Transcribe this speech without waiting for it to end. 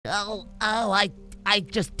I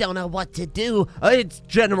just don't know what to do. It's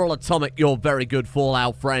General Atomic, your very good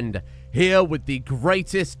Fallout friend, here with the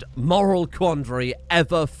greatest moral quandary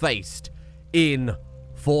ever faced in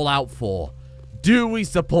Fallout 4. Do we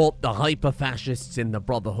support the hyper-fascists in the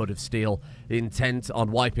Brotherhood of Steel, intent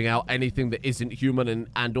on wiping out anything that isn't human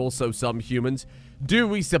and also some humans? Do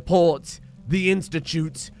we support the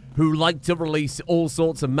Institute, who like to release all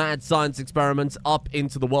sorts of mad science experiments up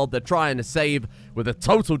into the world they're trying to save with a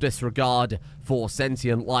total disregard for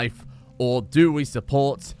sentient life? Or do we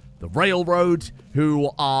support the Railroad, who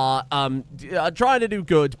are trying to do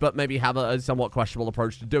good, but maybe have a somewhat questionable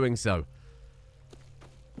approach to doing so?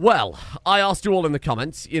 Well, I asked you all in the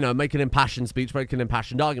comments, you know, make an impassioned speech, make an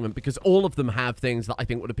impassioned argument, because all of them have things that I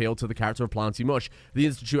think would appeal to the character of Planty Mush. The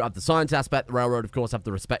Institute have the science aspect, the Railroad, of course, have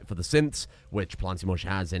the respect for the synths, which Planty Mush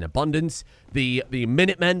has in abundance. The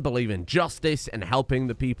Minutemen believe in justice and helping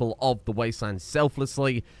the people of the Wasteland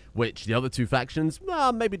selflessly, which the other two factions,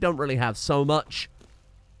 maybe don't really have so much.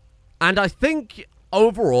 And I think,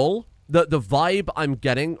 overall, the vibe I'm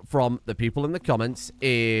getting from the people in the comments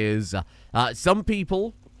is some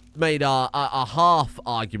people made a half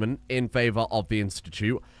argument in favor of the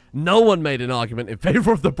Institute. No one made an argument in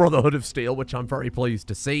favor of the Brotherhood of Steel, which I'm very pleased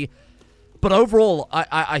to see. But overall,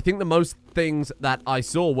 I think the most things that I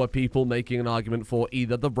saw were people making an argument for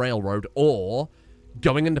either the Railroad or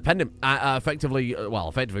going independent. Effectively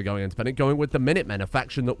going independent, going with the Minutemen, a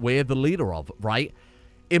faction that we're the leader of, right?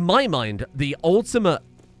 In my mind, the ultimate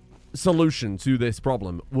solution to this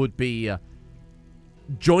problem would be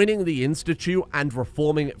joining the Institute and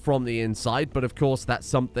reforming it from the inside, but of course that's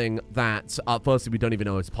something that firstly we don't even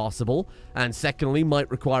know is possible, and secondly might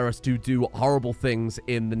require us to do horrible things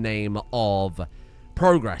in the name of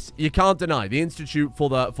progress. You can't deny the Institute for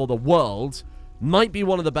the world might be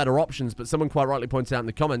one of the better options, but someone quite rightly pointed out in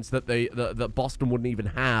the comments that that Boston wouldn't even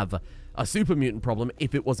have a super mutant problem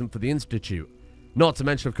if it wasn't for the Institute. Not to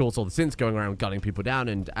mention, of course, all the synths going around gunning people down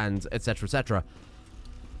and etc, etc.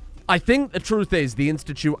 I think the truth is the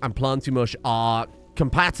Institute and Planty Mush are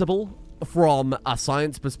compatible from a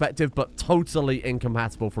science perspective, but totally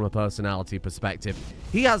incompatible from a personality perspective.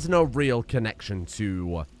 He has no real connection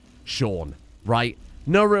to Sean, right?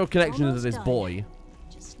 No real connection to this boy.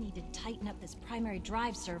 Just need to tighten up this primary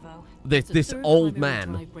drive servo. This old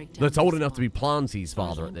man that's old enough to be Planty's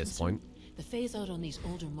father at this point. The phase-out on these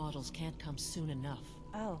older models can't come soon enough.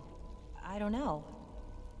 Oh, I don't know.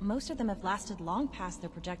 Most of them have lasted long past their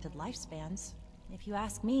projected lifespans. If you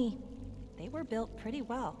ask me, they were built pretty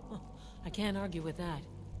well. I can't argue with that.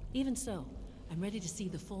 Even so, I'm ready to see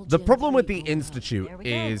the full... The problem with the Institute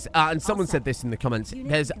is, and someone said this in the comments,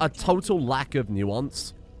 there's a total lack of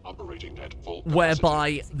nuance. Operating at full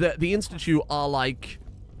whereby the Institute are like,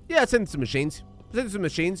 yeah, synths and machines. Synths and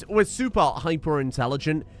machines. We're super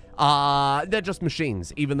hyper-intelligent. They're just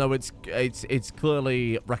machines, even though it's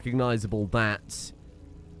clearly recognizable that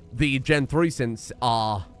the Gen 3 synths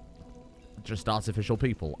are just artificial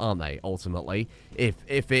people, aren't they? Ultimately, if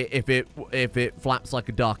it flaps like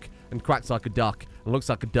a duck and quacks like a duck and looks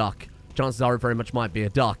like a duck, chances are it very much might be a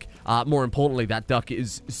duck. More importantly, that duck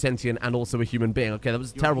is sentient and also a human being. Okay, that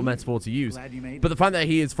was a terrible metaphor to use. But the fact that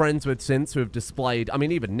he is friends with synths who have displayed... I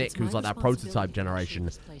mean, even Nick, who's like that prototype generation,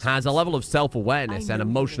 has a level of self-awareness and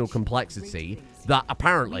emotional complexity that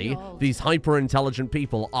apparently these hyper-intelligent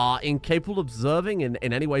people are incapable of observing in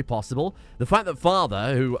any way possible. The fact that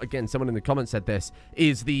Father, who, again, someone in the comments said this,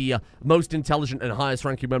 is the most intelligent and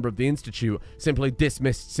highest-ranking member of the Institute, simply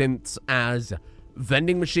dismissed synths as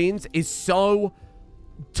vending machines is so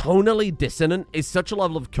tonally dissonant, is such a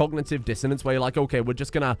level of cognitive dissonance where you're like, okay, we're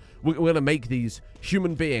gonna make these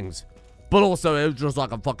human beings, but also it's just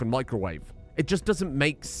like a fucking microwave. It just doesn't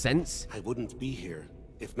make sense. I wouldn't be here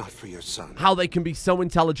if not for your son. How they can be so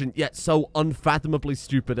intelligent yet so unfathomably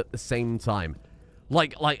stupid at the same time.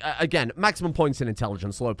 Like again, maximum points in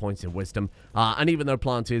intelligence, low points in wisdom, and even though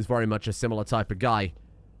Planty is very much a similar type of guy,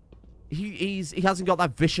 he hasn't got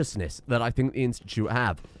that viciousness that I think the Institute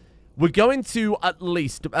have. We're going to at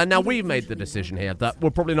least... now, we've made the decision here that we're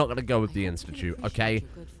probably not going to go with the Institute, okay?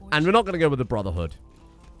 And we're not going to go with the Brotherhood.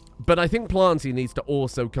 But I think Planty needs to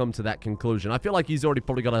also come to that conclusion. I feel like he's already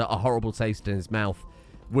probably got a horrible taste in his mouth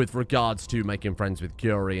with regards to making friends with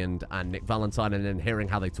Curie and Nick Valentine, and then hearing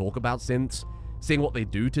how they talk about synths, seeing what they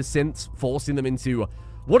do to synths, forcing them into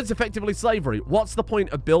what is effectively slavery. What's the point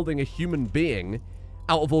of building a human being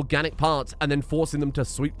out of organic parts and then forcing them to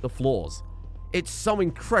sweep the floors? It's so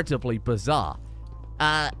incredibly bizarre.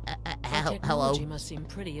 Hello? Hello? Must seem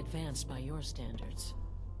pretty advanced by your standards.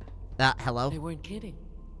 Hello? They weren't kidding.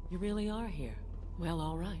 You really are here. Well,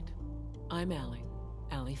 all right. I'm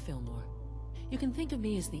Allie Fillmore. You can think of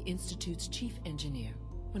me as the Institute's chief engineer.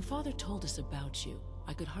 When Father told us about you,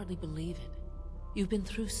 I could hardly believe it. You've been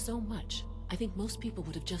through so much, I think most people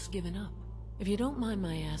would have just given up. If you don't mind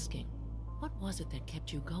my asking, what was it that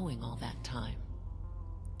kept you going all that time?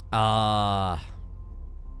 I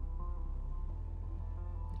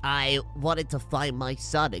wanted to find my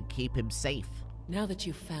son and keep him safe. Now that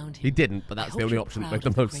you've found him, He didn't, but that's the only option that makes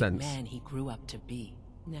the most sense. Man he grew up to be.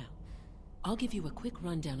 Now, I'll give you a quick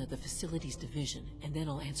rundown of the facilities division, and then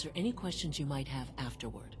I'll answer any questions you might have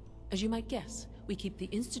afterward. As you might guess, we keep the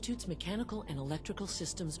Institute's mechanical and electrical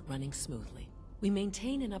systems running smoothly. We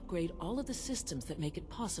maintain and upgrade all of the systems that make it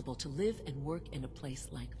possible to live and work in a place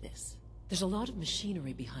like this. There's a lot of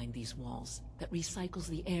machinery behind these walls that recycles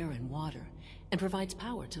the air and water and provides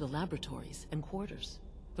power to the laboratories and quarters.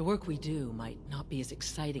 The work we do might not be as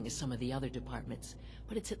exciting as some of the other departments,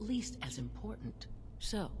 but it's at least as important.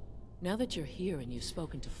 So, now that you're here and you've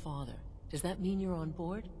spoken to Father, does that mean you're on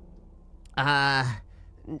board? I'm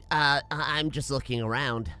just looking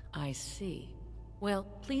around. I see. Well,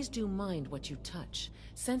 please do mind what you touch.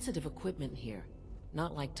 Sensitive equipment here,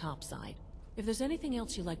 not like topside. If there's anything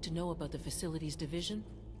else you'd like to know about the facilities division,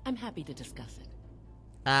 I'm happy to discuss it.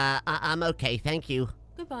 I'm okay, thank you.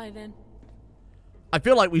 Goodbye, then. I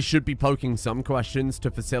feel like we should be poking some questions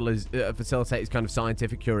to facilitate his kind of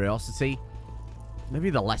scientific curiosity. Maybe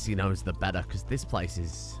the less he knows, the better, because this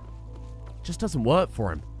place just doesn't work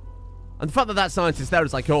for him. And the fact that that scientist there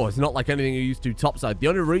is like, oh, it's not like anything you used to topside. The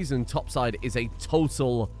only reason topside is a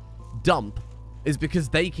total dump is because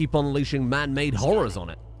they keep unleashing man-made horrors on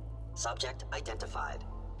it. Subject identified.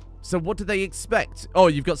 So what do they expect? Oh,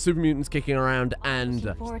 you've got super mutants kicking around and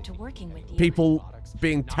Looking forward to working with you. people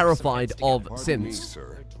being terrified of synths.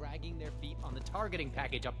 They're dragging their feet on the targeting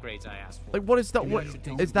package upgrades I asked for. Like, what is that? What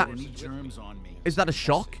is that? Is that a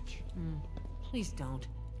shock? Please don't.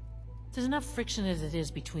 There's enough friction as it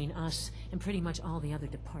is between us and pretty much all the other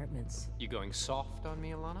departments. You going soft on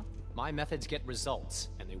me, Alana? My methods get results,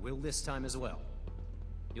 and they will this time as well.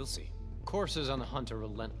 You'll see. Coursers on the hunt are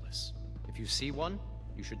relentless. If you see one,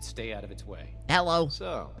 you should stay out of its way. Hello.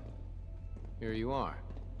 So, here you are.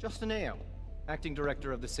 Justin Ao, Acting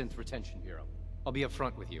Director of the Synth Retention Bureau. I'll be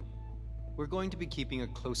upfront with you. We're going to be keeping a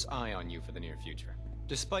close eye on you for the near future.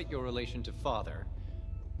 Despite your relation to Father,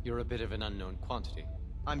 you're a bit of an unknown quantity.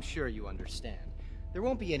 I'm sure you understand. There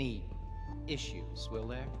won't be any issues, will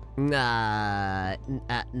there?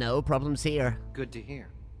 No problems here. Good to hear.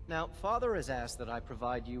 Now, Father has asked that I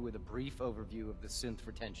provide you with a brief overview of the synth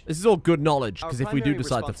retention. This is all good knowledge, Our because if we do primary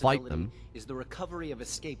decide to fight them, responsibility is the recovery of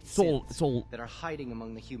escaped it's all synths that are hiding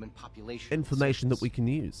among the human population. information that we can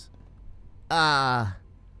use. Why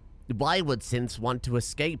would synths want to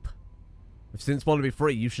escape? If synths want to be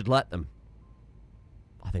free, you should let them.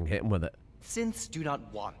 I think hit them with it. Synths do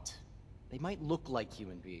not want. They might look like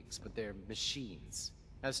human beings, but they're machines.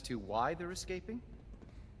 As to why they're escaping?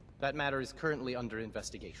 That matter is currently under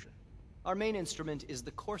investigation. Our main instrument is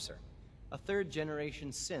the Courser, a third-generation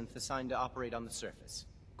synth assigned to operate on the surface.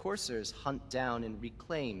 Coursers hunt down and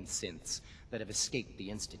reclaim synths that have escaped the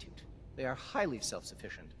Institute. They are highly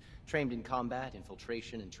self-sufficient, trained in combat,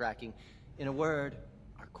 infiltration, and tracking. In a word,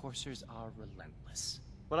 our Coursers are relentless.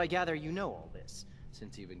 But I gather you know all this,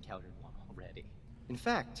 since you've encountered one already. In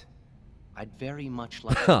fact, I'd very much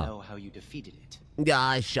like to know how you defeated it. Yeah,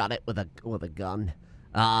 I shot it with a gun.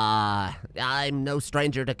 I'm no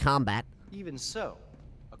stranger to combat. Even so,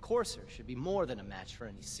 a Courser should be more than a match for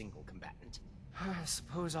any single combatant. I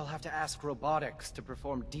suppose I'll have to ask robotics to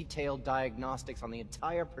perform detailed diagnostics on the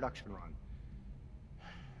entire production run.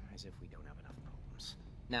 As if we don't have enough problems.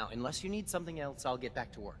 Now, unless you need something else, I'll get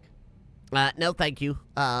back to work. No thank you.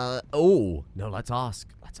 Oh, no, let's ask.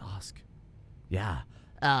 Let's ask. Yeah.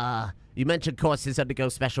 You mentioned courses undergo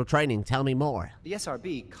special training. Tell me more. The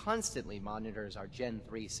SRB constantly monitors our Gen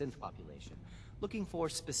 3 synth population, looking for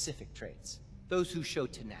specific traits. Those who show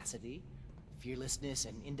tenacity, fearlessness,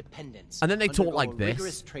 and independence. And then they talk undergo like a this.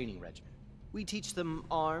 rigorous training regimen. We teach them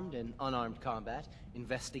armed and unarmed combat,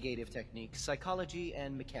 investigative techniques, psychology,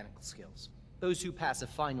 and mechanical skills. Those who pass a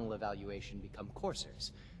final evaluation become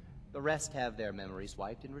coursers. The rest have their memories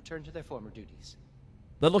wiped and return to their former duties.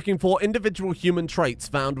 They're looking for individual human traits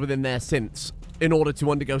found within their synths in order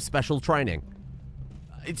to undergo special training.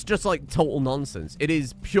 It's just like total nonsense. It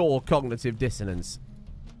is pure cognitive dissonance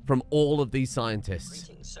from all of these scientists.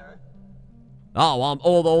 Greetings, sir. Oh,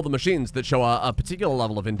 all the machines that show a particular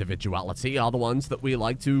level of individuality are the ones that we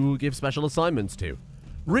like to give special assignments to.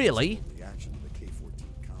 Really?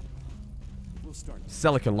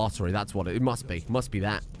 Silicon Lottery, that's what it must be. Must be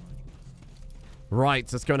that. Right,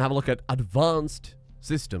 let's go and have a look at advanced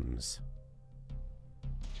systems.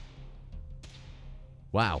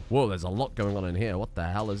 Wow. Whoa, there's a lot going on in here. What the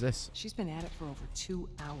hell is this? She's been at it for over 2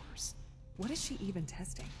 hours. What is she even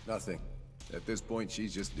testing? Nothing. At this point,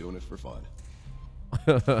 she's just doing it for fun.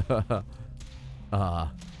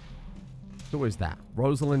 Who is that?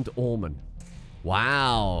 Rosalind Orman.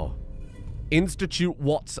 Wow. Institute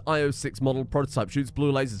Watts IO6 model prototype. Shoots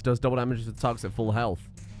blue lasers. Does double damage to the targets at full health.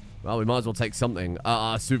 Well, we might as well take something.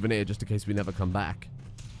 A souvenir just in case we never come back.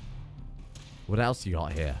 What else you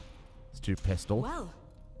got here? Institute pistol. Well,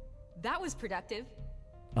 that was productive.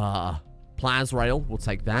 Plas rail. We'll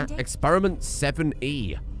take that. Experiment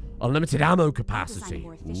 7E. Unlimited ammo capacity.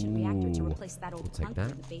 We'll take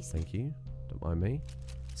that. Thank you. Don't mind me.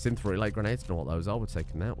 Synth relay grenades. Don't know what those are. We're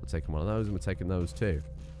taking that. We're taking one of those, and we're taking those too.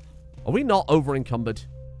 Are we not over-encumbered?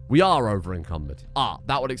 We are over-encumbered.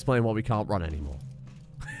 That would explain why we can't run anymore.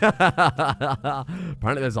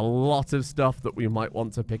 Apparently there's a lot of stuff that we might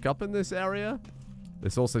want to pick up in this area.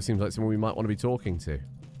 This also seems like someone we might want to be talking to.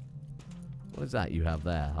 What is that you have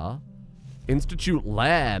there, huh? Institute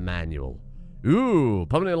Lair Manual. Ooh,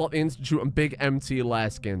 permanently unlock the Institute and big empty lair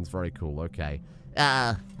skins. Very cool, okay.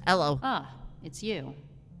 Hello. Ah, it's you.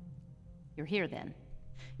 You're here then.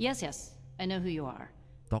 Yes, I know who you are.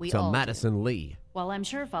 Dr. Madison Lee. While I'm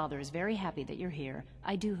sure Father is very happy that you're here,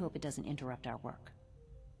 I do hope it doesn't interrupt our work.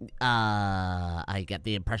 I get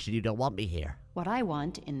the impression you don't want me here. What I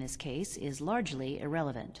want, in this case, is largely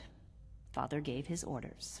irrelevant. Father gave his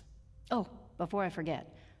orders. Oh, before I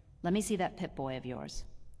forget, let me see that Pip-Boy of yours.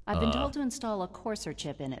 I've been told to install a Courser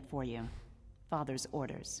chip in it for you. Father's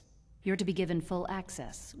orders. You're to be given full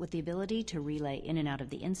access, with the ability to relay in and out of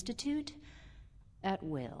the Institute at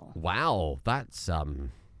will. Wow, that's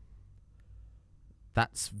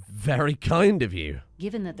very kind of you.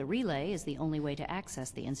 Given that the relay is the only way to access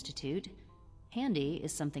the Institute, handy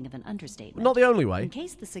is something of an understatement. Not the only way. In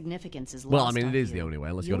case the significance is lost. Well, I mean, it is the only way,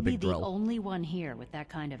 unless you've got a big drill. You'll be the only one here with that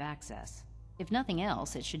kind of access. If nothing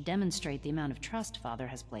else, it should demonstrate the amount of trust Father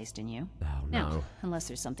has placed in you. Oh, no. Now, unless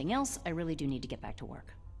there's something else, I really do need to get back to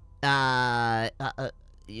work.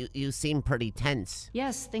 You seem pretty tense.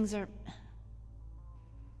 Yes, things are...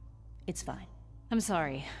 It's fine. I'm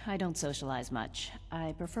sorry, I don't socialize much.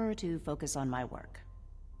 I prefer to focus on my work.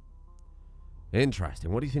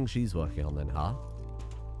 Interesting. What do you think she's working on then, huh?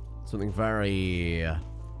 Something very...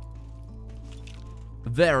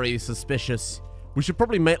 very suspicious. We should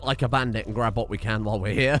probably make like a bandit and grab what we can while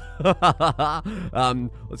we're here.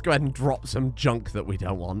 Let's go ahead and drop some junk that we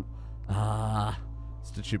don't want.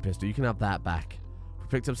 Institute pistol. You can have that back. We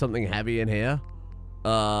picked up something heavy in here.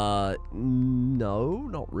 No,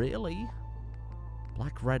 not really.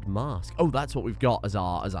 Black red mask. Oh, that's what we've got as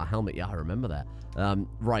our helmet. Yeah, I remember that.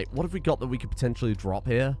 Right, what have we got that we could potentially drop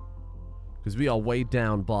here? Because we are weighed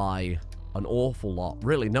down by an awful lot.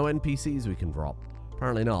 Really, no NPCs we can drop.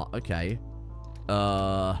 Apparently not. Okay.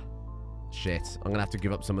 Shit. I'm gonna have to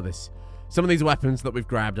give up some of these weapons that we've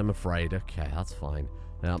grabbed, I'm afraid. Okay, that's fine.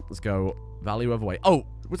 Now, let's go value over weight. Oh,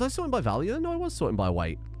 was I sorting by value? No, I was sorting by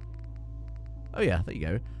weight. Oh, yeah, there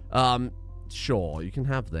you go. Sure, you can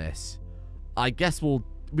have this. I guess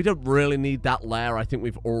we don't really need that layer. I think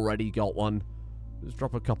we've already got one. Just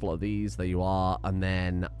drop a couple of these. There you are. And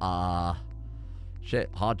then, shit,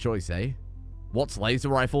 hard choice, eh? What's laser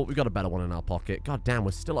rifle? We've got a better one in our pocket. God damn,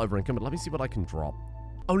 we're still over encumbered. Let me see what I can drop.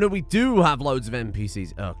 Oh, no, we do have loads of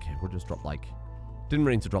NPCs. Okay, we'll just drop, like... Didn't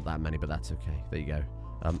mean to drop that many, but that's okay. There you go.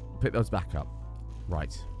 Pick those back up.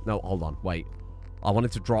 Right. No, hold on. Wait. I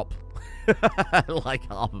wanted to drop like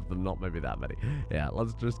half of them, not maybe that many. Yeah,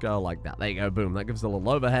 let's just go like that. There you go. Boom. That gives us a little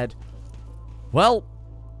overhead. Well,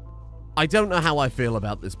 I don't know how I feel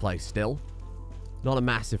about this place still. Not a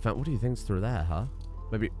massive fan. What do you think's through there, huh?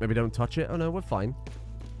 Maybe don't touch it. Oh, no, we're fine.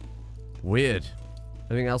 Weird.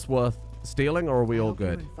 Anything else worth stealing, or are we all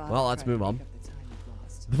good? Well, let's move on.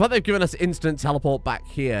 The fact they've given us instant teleport back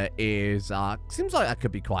here is, seems like that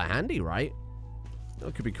could be quite handy, right?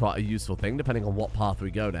 It could be quite a useful thing, depending on what path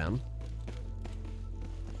we go down.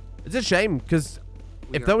 It's a shame, because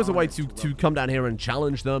if there was a way to come down here and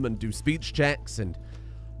challenge them and do speech checks and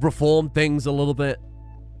reform things a little bit,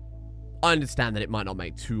 I understand that it might not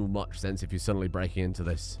make too much sense if you're suddenly breaking into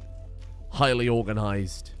this highly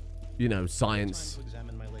organized, you know, science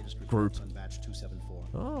group.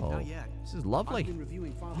 Oh, this is lovely.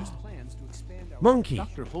 Monkey.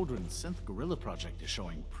 Dr. Holdren's synth gorilla project is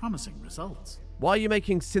showing promising results. Why are you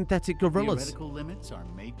making synthetic gorillas? Theoretical limits are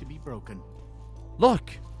made to be broken.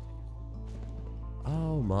 Look.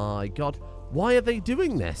 Oh my god. Why are they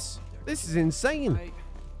doing this? This is insane.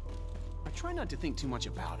 I try not to think too much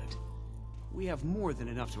about it. We have more than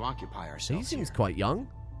enough to occupy ourselves. He seems quite young.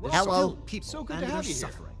 Well, hello. People, so good to have you here.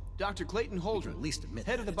 Dr. Clayton Holdren,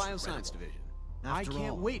 head of the Bioscience Division. I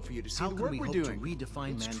can't wait for you to see the work we're doing.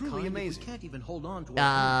 Redefine it's mankind truly amazing. If we can't even hold on to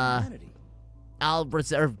our own humanity. I'll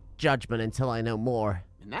reserve judgment until I know more.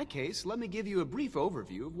 In that case, let me give you a brief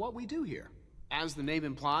overview of what we do here. As the name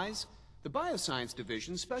implies, the Bioscience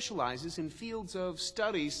Division specializes in fields of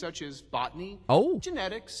study such as botany,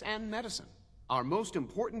 genetics, and medicine. Our most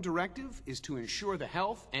important directive is to ensure the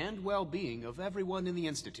health and well-being of everyone in the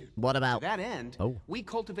Institute. What about... To that end, we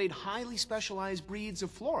cultivate highly specialized breeds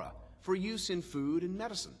of flora for use in food and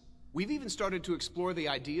medicine. We've even started to explore the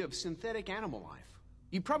idea of synthetic animal life.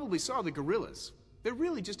 You probably saw the gorillas. They're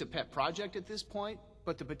really just a pet project at this point,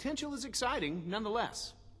 but the potential is exciting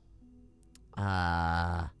nonetheless.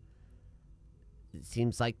 It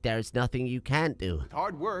seems like there's nothing you can't do. With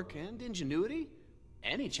hard work and ingenuity,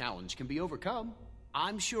 any challenge can be overcome.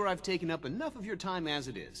 I'm sure I've taken up enough of your time as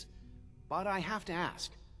it is. But I have to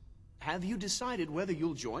ask, have you decided whether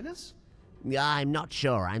you'll join us? Yeah, I'm not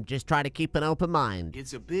sure. I'm just trying to keep an open mind.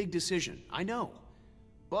 It's a big decision, I know.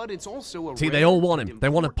 But it's also a See, they all want him. They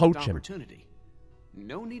want to poach him.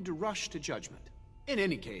 No need to rush to judgment. In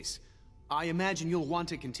any case, I imagine you'll want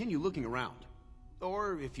to continue looking around.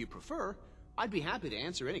 Or, if you prefer, I'd be happy to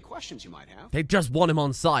answer any questions you might have. They just want him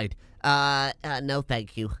on side. No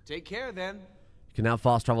thank you. Take care, then. You can now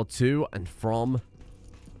fast travel to and from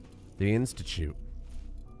the Institute.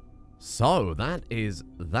 So, that is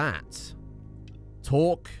that.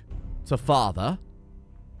 Talk to Father.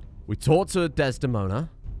 We talk to Desdemona.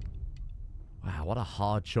 Wow, what a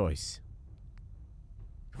hard choice.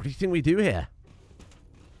 What do you think we do here?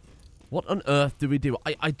 What on earth do we do?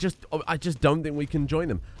 I just don't think we can join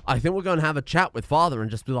them. I think we're going to have a chat with Father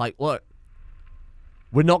and just be like, look,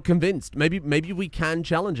 we're not convinced. Maybe we can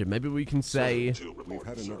challenge him. Maybe we can say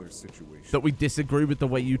that we disagree with the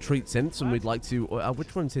way you treat synths and we'd like to...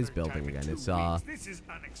 which one's his building again? It's, This is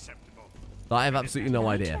unacceptable. I have absolutely no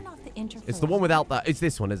idea. It's the one without that... It's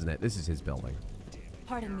this one, isn't it? This is his building.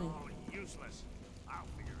 Pardon me.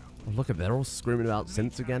 Oh, look at they're all screaming about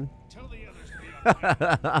synths again.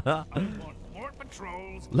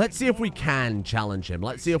 Let's see if we can challenge him.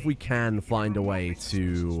 Let's see if we can find a way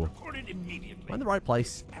to... Am I in the right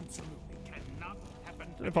place? I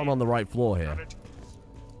don't know if I'm on the right floor here.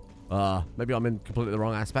 Maybe I'm in completely the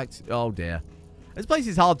wrong aspect. Oh dear. This place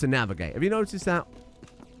is hard to navigate. Have you noticed that?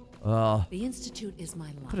 The Institute is my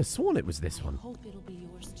life. Could have sworn it was this one. Hope it'll be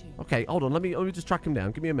yours too. Okay, hold on. Let me just track him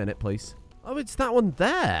down. Give me a minute, please. Oh, it's that one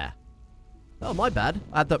there. Oh, my bad.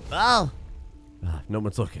 I had the... Oh! No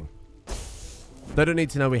one's looking. They don't need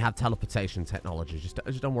to know we have teleportation technology. Just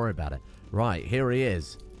don't worry about it. Right, here he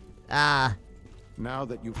is. Now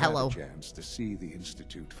that you've had a chance to see the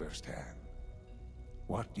Institute firsthand,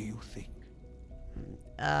 what do you think?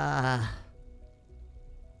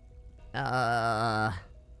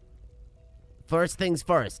 First things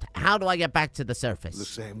first. How do I get back to the surface? The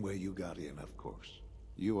same way you got in, of course.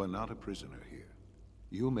 You are not a prisoner here.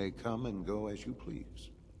 You may come and go as you please.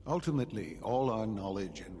 Ultimately, all our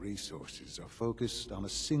knowledge and resources are focused on a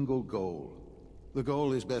single goal. The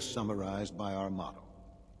goal is best summarized by our motto: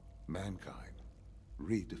 mankind,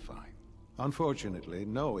 redefine. Unfortunately,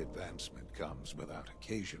 no advancement comes without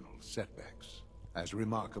occasional setbacks. As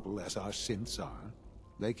remarkable as our synths are,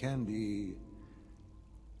 they can be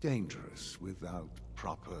dangerous without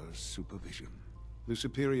proper supervision. The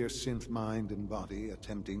superior synth mind and body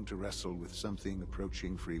attempting to wrestle with something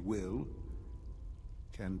approaching free will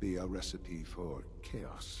can be a recipe for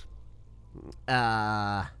chaos.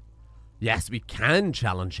 Yes, we can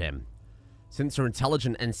challenge him. Since they're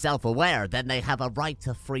intelligent and self-aware, then they have a right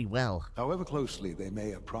to free will. However closely they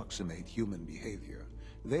may approximate human behavior,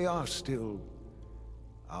 they are still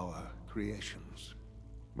our creations.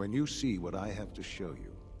 When you see what I have to show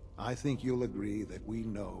you, I think you'll agree that we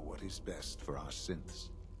know what is best for our synths.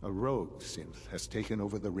 A rogue synth has taken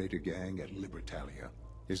over the Raider gang at Libertalia.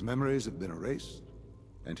 His memories have been erased,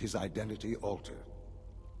 and his identity altered.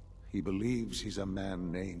 He believes he's a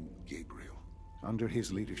man named Gabriel. Under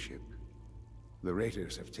his leadership, the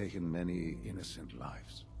Raiders have taken many innocent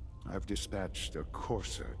lives. I've dispatched a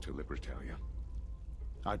courser to Libertalia.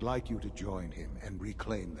 I'd like you to join him and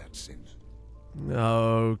reclaim that synth.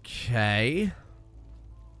 Okay.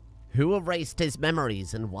 Who erased his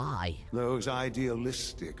memories and why? Those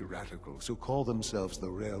idealistic radicals who call themselves the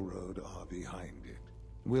Railroad are behind it.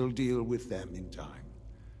 We'll deal with them in time.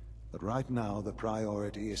 But right now, the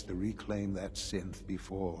priority is to reclaim that synth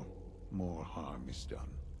before more harm is done.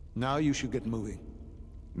 Now you should get moving.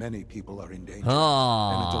 Many people are in danger, and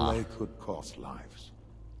a delay could cost lives.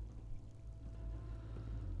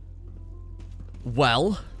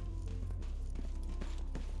 Well,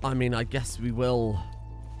 I mean, I guess we will...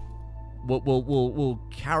 We'll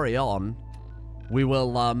carry on. We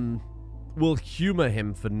will, we'll humor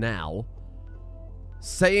him for now.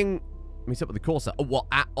 Saying... Meet up with the Corsair. Oh, what?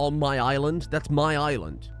 On my island? That's my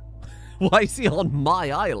island. Why is he on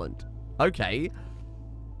my island? Okay.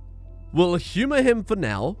 We'll humor him for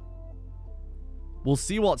now. We'll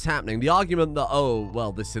see what's happening. The argument that, oh,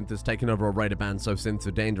 well, this synth has taken over a raider band, so synths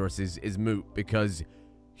are dangerous is moot, because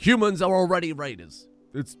humans are already raiders.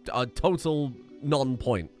 It's a total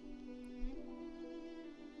non-point.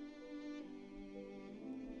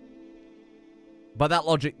 By that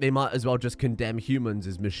logic, they might as well just condemn humans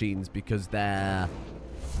as machines because they're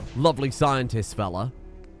lovely scientists, fella.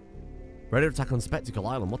 Ready to attack on Spectacle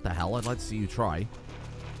Island. What the hell? I'd like to see you try.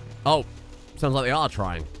 Oh, sounds like they are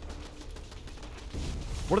trying.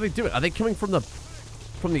 What are they doing? Are they coming from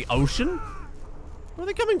the ocean? Where are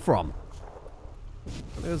they coming from? I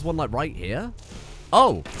think there's one like right here.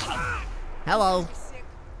 Oh, hello.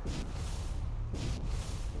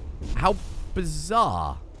 How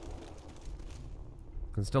bizarre.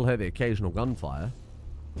 Can still hear the occasional gunfire.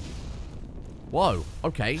 Whoa,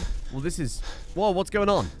 okay. Well, this is... Whoa, what's going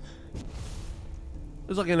on?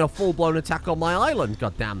 There's like a full-blown attack on my island,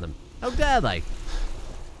 god damn them. How dare they?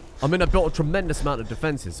 I mean, I've built a tremendous amount of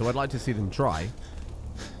defenses, so I'd like to see them try.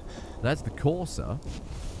 There's the Corsair.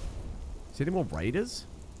 See any more raiders?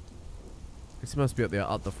 I guess he must be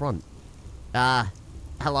up the front.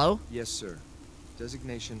 Hello? Yes, sir.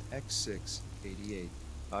 Designation X688.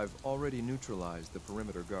 I've already neutralized the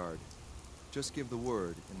perimeter guard. Just give the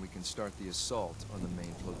word, and we can start the assault on the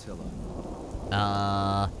main flotilla.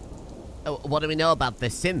 What do we know about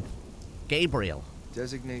this synth? Gabriel.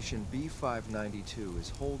 Designation B592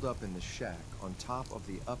 is holed up in the shack on top of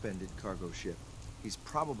the upended cargo ship. He's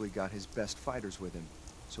probably got his best fighters with him,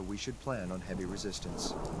 so we should plan on heavy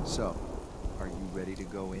resistance. So, are you ready to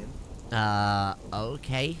go in?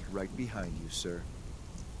 Okay. Right behind you, sir.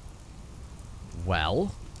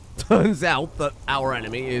 Well, turns out that our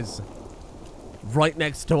enemy is right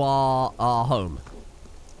next to our home.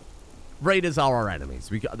 Raiders are our enemies.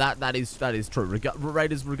 We got that is true.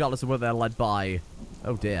 Raiders, regardless of whether they're led by,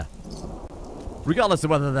 oh dear, regardless of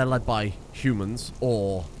whether they're led by humans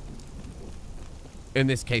or, in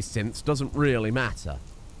this case, synths, doesn't really matter.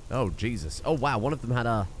 Oh Jesus! Oh wow! One of them had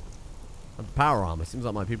a power armor. Seems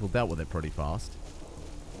like my people dealt with it pretty fast.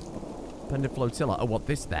 Pendant flotilla. Oh, what,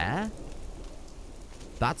 this there?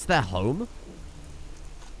 That's their home?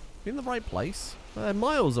 In the right place? They're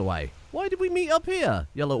miles away. Why did we meet up here,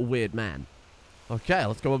 you little weird man? Okay,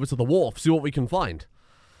 let's go over to the wharf, see what we can find.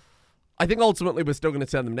 I think ultimately we're still going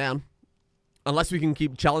to turn them down. Unless we can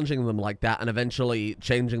keep challenging them like that and eventually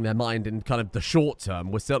changing their mind in kind of the short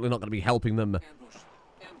term, we're certainly not going to be helping them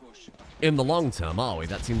in the long term, are we?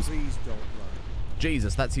 That seems... Please don't run.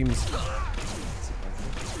 Jesus, that seems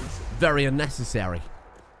very unnecessary.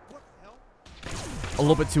 A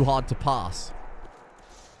little bit too hard to pass.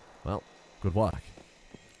 Well, good work.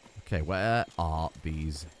 Okay, where are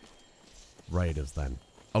these raiders then?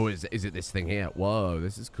 Oh, is it this thing here? Whoa,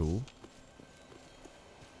 this is cool.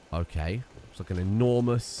 Okay, it's like an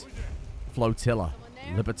enormous flotilla.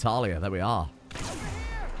 Libertalia, there we are.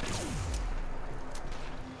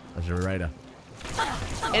 There's your raider.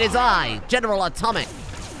 It is I, General Atomic.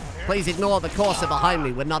 Please ignore the Corsair behind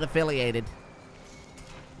me. We're not affiliated.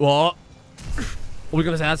 What? What were we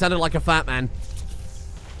going to say? That sounded like a fat man.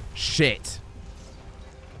 Shit.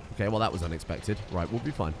 Okay, well, that was unexpected. Right, we'll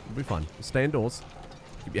be fine. We'll be fine. Stay indoors.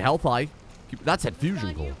 Keep your health high. That's a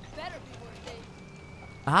fusion core.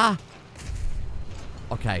 Ah.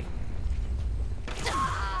 Okay.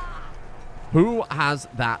 Who has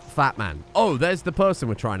that fat man? Oh, there's the person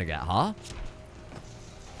we're trying to get, huh?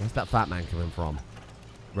 Where's that fat man coming from?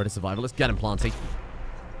 Ready to survive. Let's get him, Planty.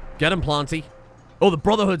 Get him, Planty. Oh, the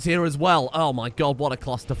Brotherhood's here as well. Oh my god, what a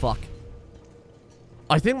clusterfuck.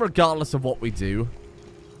 I think regardless of what we do,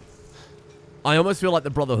 I almost feel like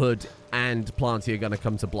the Brotherhood and Planty are going to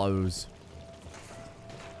come to blows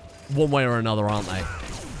one way or another, aren't they?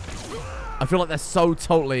 I feel like they're so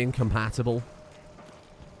totally incompatible.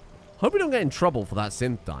 Hope we don't get in trouble for that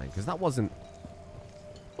synth dying, because that wasn't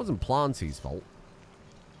Planty's fault.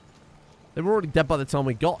 They were already dead by the time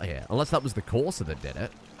we got here, unless that was the Corsair that did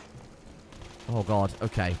it. Oh god,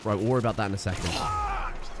 okay, right, we'll worry about that in a second.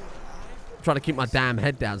 I'm trying to keep my damn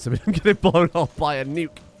head down so we don't get it blown off by a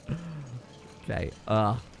nuke. Okay,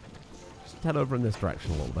 just head over in this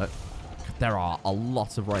direction a little bit. There are a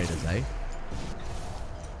lot of raiders, eh?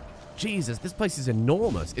 Jesus, this place is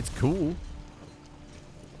enormous. It's cool.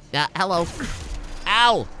 Yeah, hello.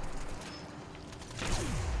 Ow!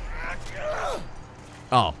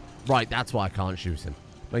 Oh, right, that's why I can't shoot him.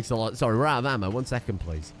 Makes a lot... Sorry, we're out of ammo. 1 second,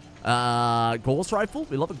 please. Gauss rifle?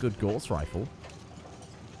 We love a good Gauss rifle.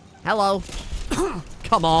 Hello.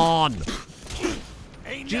 Come on.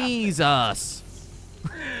 Jesus.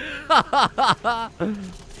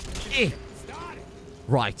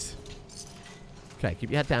 Right. Okay, keep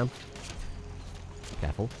your head down.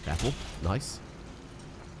 Careful, careful. Nice.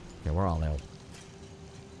 Okay, where are they all?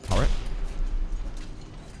 Turret.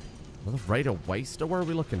 Another raider waster? Where are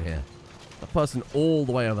we looking here? That person all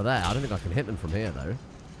the way over there. I don't think I can hit them from here, though.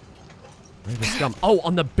 Raider scum. Oh,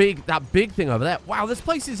 on that big thing over there. Wow, this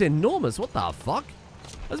place is enormous. What the fuck?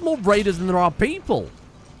 There's more raiders than there are people.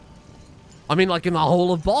 I mean, like in the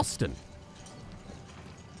whole of Boston.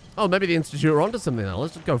 Oh, maybe the Institute are onto something now.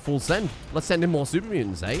 Let's just go full send. Let's send in more super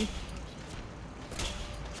mutants, eh?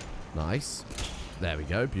 Nice. There we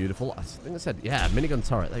go. Beautiful. I think I said, yeah, minigun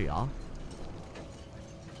turret. There you are.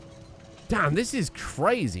 Damn, this is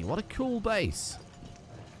crazy. What a cool base.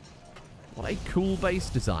 What a cool base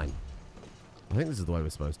design. I think this is the way we're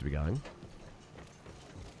supposed to be going.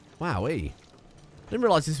 Wowee. Didn't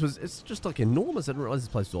realize this was... It's just like enormous. I didn't realize this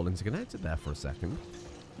place was all interconnected there for a second.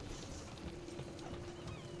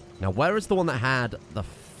 Now, where is the one that had the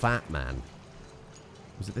fat man?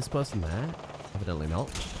 Was it this person there? Evidently not.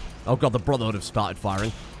 Oh god, the Brotherhood have started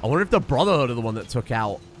firing. I wonder if the Brotherhood are the one that took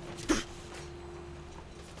out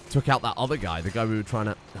that other guy. The guy we were trying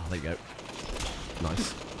to... Oh, there you go.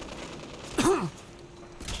 Nice. There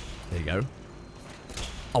you go.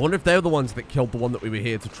 I wonder if they're the ones that killed the one that we were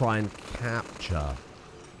here to try and capture. I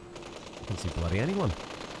can't see bloody anyone.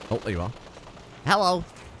 Oh, there you are. Hello.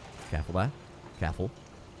 Careful there. Careful.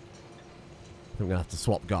 I think we're going to have to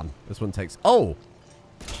swap gun. This one takes... Oh!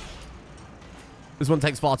 This one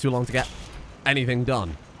takes far too long to get anything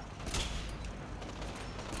done.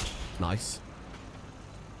 Nice.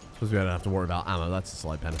 Suppose we don't have to worry about ammo. That's a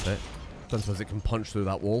slight benefit. Don't suppose it can punch through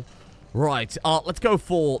that wall. Right. Let's go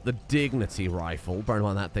for the Dignity Rifle. Bear in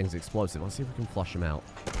mind that thing's explosive. Let's see if we can flush him out.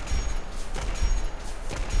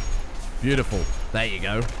 Beautiful. There you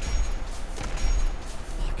go.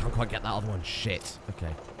 I can't quite get that other one. Shit.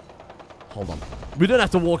 Okay. Hold on. We don't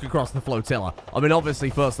have to walk across the flotilla. I mean, obviously,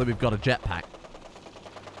 firstly, we've got a jetpack.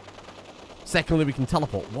 Secondly, we can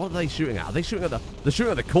teleport. What are they shooting at? Are they shooting at the... They're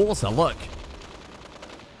shooting at the Corsair. Look.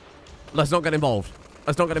 Let's not get involved.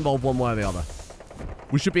 Let's not get involved one way or the other.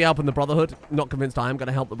 We should be helping the Brotherhood. Not convinced I am going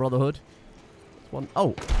to help the Brotherhood. One.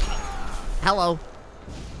 Oh. Hello.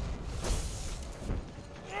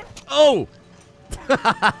 Oh! Let's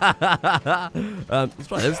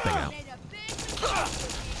try this thing out.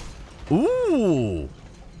 Ooh.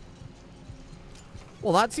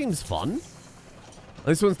 Well, that seems fun.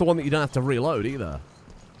 This one's the one that you don't have to reload either.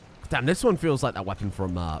 Damn, this one feels like that weapon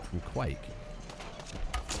from Quake.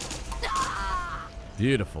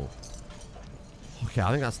 Beautiful. Okay, I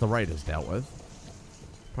think that's the raiders dealt with.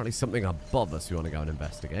 Probably something above us we want to go and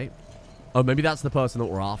investigate. Oh, maybe that's the person that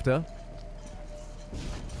we're after.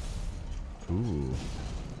 Ooh.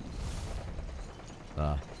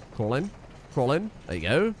 Crawl in. Crawl in. There you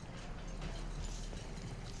go.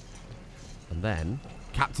 And then,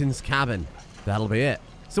 Captain's Cabin. That'll be it.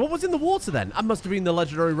 So what was in the water then? That must have been the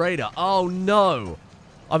legendary raider. Oh, no.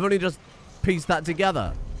 I've only just pieced that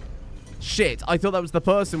together. Shit, I thought that was the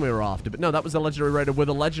person we were after. But no, that was a legendary raider with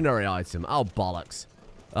a legendary item. Oh, bollocks.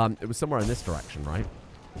 It was somewhere in this direction, right?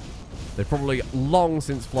 They've probably long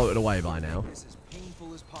since floated away by now.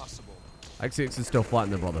 XCX is still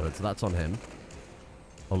fighting the Brotherhood, so that's on him.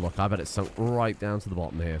 Oh, look, I bet it's sunk right down to the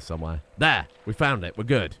bottom here somewhere. There! We found it. We're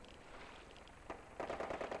good.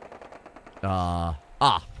 That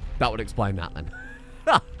would explain that then.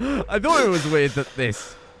 I thought it was weird that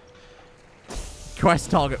this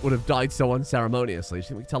quest target would have died so unceremoniously. Do you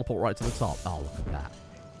think we teleport right to the top? Oh, look at that.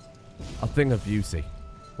 A thing of beauty.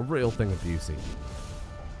 A real thing of beauty.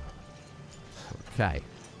 Okay.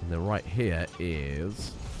 And then right here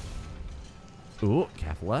is... Ooh,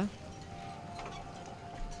 careful there.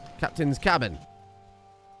 Captain's cabin.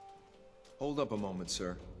 Hold up a moment,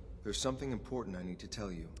 sir. There's something important I need to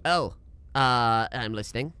tell you. Oh. I'm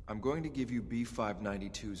listening. I'm going to give you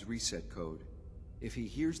B592's reset code. If he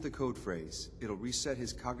hears the code phrase, it'll reset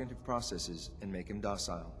his cognitive processes and make him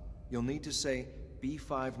docile. You'll need to say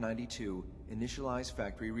B592 initialize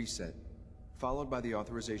factory reset, followed by the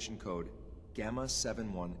authorization code Gamma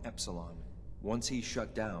 71 Epsilon. Once he's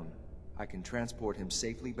shut down, I can transport him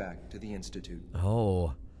safely back to the Institute.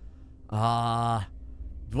 Oh.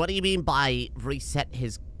 What do you mean by reset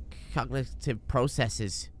his cognitive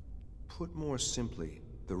processes? Put more simply,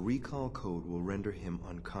 the recall code will render him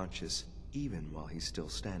unconscious even while he's still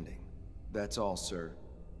standing. That's all, sir.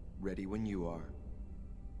 Ready when you are.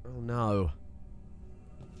 Oh, no.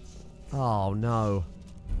 Oh, no.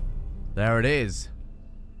 There it is.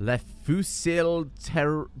 Le fusil I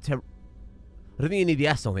don't think you need the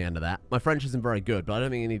S on the end of that. My French isn't very good, but I don't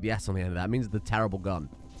think you need the S on the end of that. It means the terrible gun.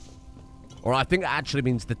 Or I think it actually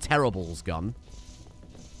means the terribles gun.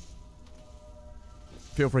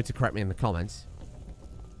 Feel free to correct me in the comments.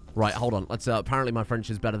 Right, hold on. Let's, apparently my French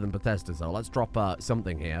is better than Bethesda, so let's drop,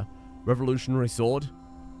 something here. Revolutionary sword.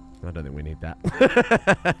 I don't think we need that.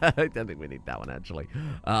 I don't think we need that one, actually.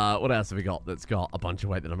 What else have we got that's got a bunch of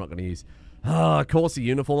weight that I'm not going to use? Corsi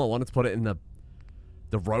uniform. I wanted to put it in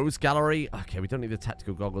the Rose Gallery. Okay, we don't need the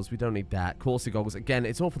tactical goggles. We don't need that. Corsi goggles. Again,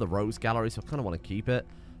 it's all for the Rose Gallery, so I kind of want to keep it.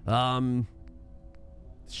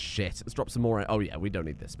 Shit. Let's drop some more. Oh, yeah, we don't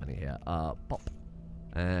need this many here. Pop.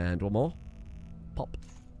 And one more. Pop.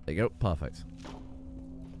 There you go. Perfect.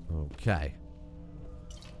 Okay.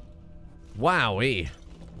 Wowee.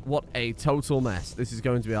 What a total mess. This is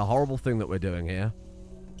going to be a horrible thing that we're doing here.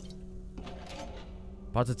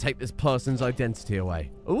 About to take this person's identity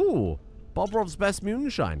away. Ooh. Bobrov's best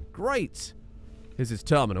moonshine. Great. Here's his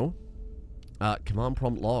terminal. Command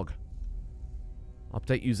prompt log.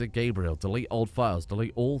 Update user Gabriel. Delete old files.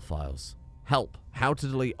 Delete all files. Help. How to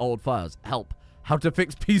delete old files. Help. How to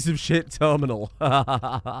fix piece of shit terminal.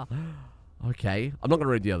 Okay. I'm not going to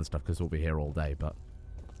read the other stuff because we'll be here all day, but...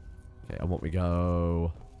 Okay, I want we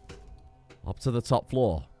go... up to the top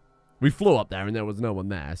floor. We flew up there and there was no one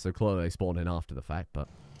there, so clearly they spawned in after the fact, but...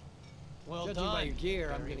 Well Judging by your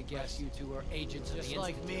gear, I'm gonna guess you two are agents of the Institute.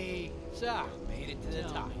 Just like me. So, made it to the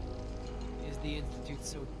top. Is the Institute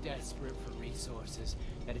so desperate for resources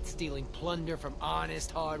that it's stealing plunder from honest,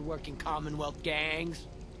 hard-working Commonwealth gangs?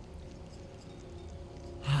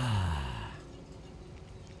 I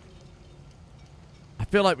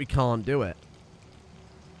feel like we can't do it.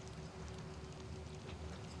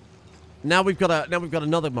 Now we've got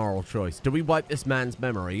another moral choice. Do we wipe this man's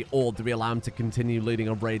memory, or do we allow him to continue leading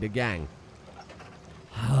a raider gang?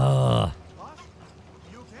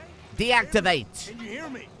 Deactivate. Can you hear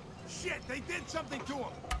me? Shit, they did something to him.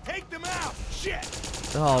 Take them out. Shit.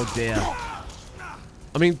 Oh dear.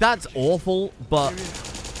 I mean, that's awful, but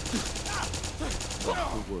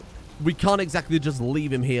we can't exactly just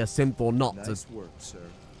leave him here, synth or not. Nice work, sir.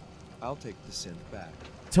 I'll take the synth back.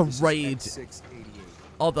 To raid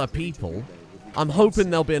other people. I'm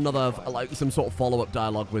hoping there'll be another, like, some sort of follow-up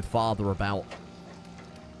dialogue with Father about,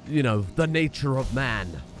 you know, the nature of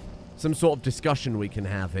man. Some sort of discussion we can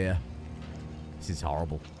have here. This is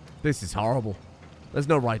horrible. This is horrible. There's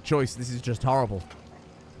no right choice. This is just horrible.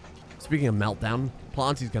 Speaking of meltdown,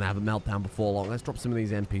 Planty's going to have a meltdown before long. Let's drop some of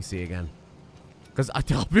these NPC again. Because,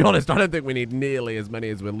 I'll be honest, I don't think we need nearly as many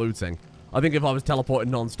as we're looting. I think if I was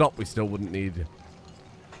teleporting non-stop, we still wouldn't need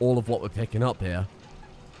all of what we're picking up here.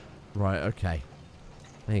 Right, okay.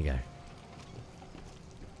 There you go.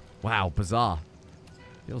 Wow, bizarre.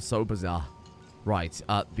 Feels so bizarre. Right,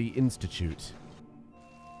 the Institute.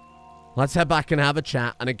 Let's head back and have a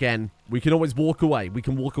chat. And again, we can always walk away. We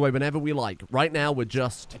can walk away whenever we like. Right now, we're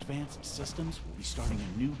just... Advanced Systems will be starting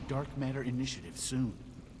a new dark matter initiative soon.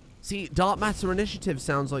 See, dark matter initiative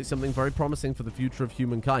sounds like something very promising for the future of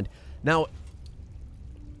humankind. Now...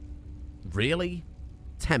 Really?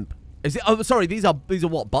 Temp. Is it? Oh, sorry. These are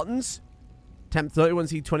what, buttons? Temp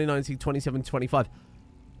 31C, 29C, 27, 25.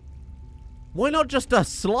 Why not just a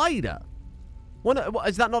slider? Why not,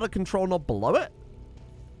 is that not a control knob below it?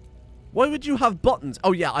 Why would you have buttons?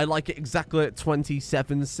 Oh yeah, I like it exactly at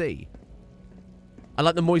 27C. I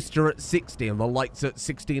like the moisture at 60 and the lights at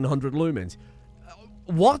 1600 lumens.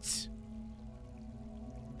 What?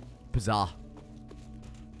 Bizarre.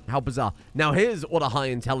 How bizarre. Now, here's what a high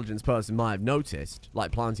intelligence person might have noticed,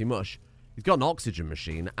 like Planty Mush. He's got an oxygen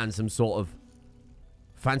machine and some sort of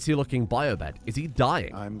fancy-looking biobed. Is he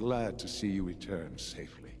dying? I'm glad to see you return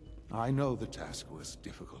safely. I know the task was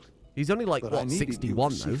difficult. He's only like, but what,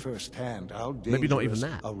 61 though? Firsthand how maybe not even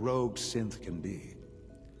that. A rogue synth can be.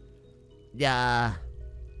 Yeah.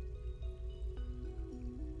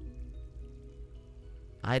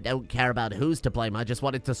 I don't care about who's to blame. I just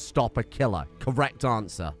wanted to stop a killer. Correct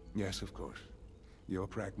answer. Yes, of course. Your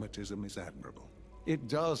pragmatism is admirable. It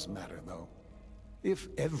does matter, though. If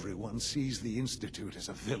everyone sees the Institute as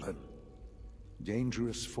a villain,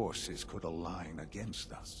 dangerous forces could align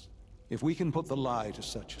against us. If we can put the lie to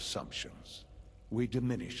such assumptions, we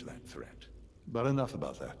diminish that threat. But enough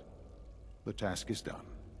about that. The task is done.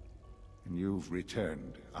 And you've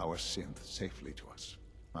returned our synth safely to us.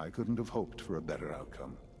 I couldn't have hoped for a better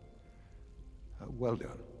outcome. Well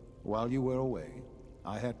done. While you were away,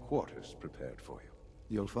 I had quarters prepared for you.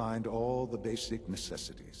 You'll find all the basic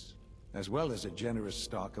necessities, as well as a generous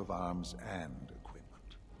stock of arms and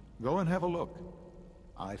equipment. Go and have a look.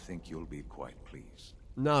 I think you'll be quite pleased.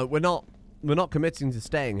 No, we're not We're not committing to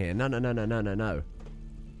staying here. No, no, no, no, no, no, no.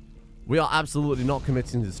 We are absolutely not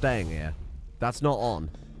committing to staying here. That's not on.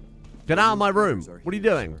 Get out of my room. What are you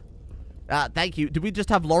doing? Thank you. Did we just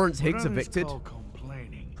have Lawrence Higgs evicted?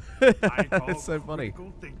 It's so funny.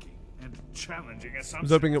 I was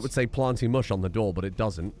hoping it would say Planty Mush on the door, but it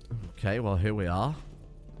doesn't. Okay, well, here we are.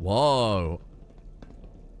 Whoa.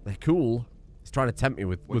 They're cool. He's trying to tempt me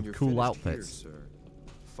with cool outfits. Here, sir,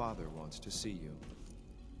 Father wants to see you.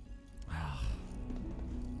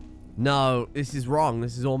 No, this is wrong.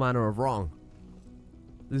 This is all manner of wrong.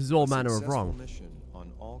 This is all manner of wrong. Mission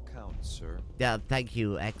on all counts, sir. Yeah, thank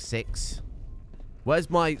you, X6. Where's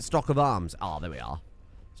my stock of arms? Oh, there we are.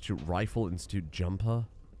 Institute rifle, Institute jumper.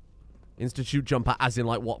 Institute jumper as in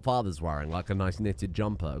like what Father's wearing. Like a nice knitted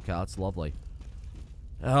jumper. Okay, that's lovely.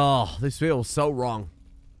 Oh, this feels so wrong.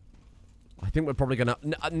 I think we're probably gonna...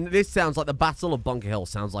 This sounds like the Battle of Bunker Hill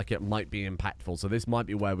sounds like it might be impactful. So this might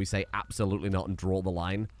be where we say absolutely not and draw the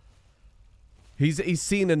line. He's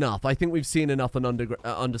seen enough. I think we've seen enough and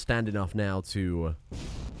understand enough now to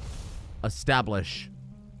establish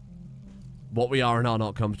what we are and are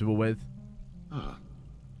not comfortable with. Ah.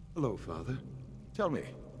 Hello, Father. Tell me,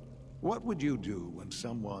 what would you do when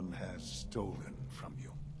someone has stolen from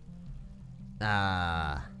you?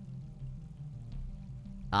 That's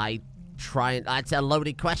a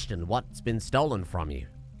loaded question. What's been stolen from you?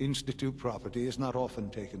 Institute property is not often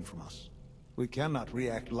taken from us. We cannot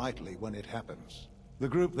react lightly when it happens. The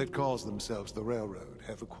group that calls themselves the Railroad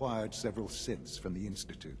have acquired several synths from the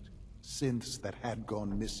Institute. Synths that had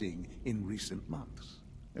gone missing in recent months.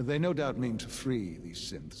 They no doubt mean to free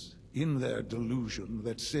these synths, in their delusion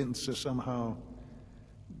that synths are somehow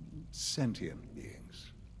sentient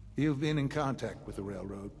beings. You've been in contact with the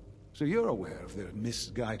Railroad, so you're aware of their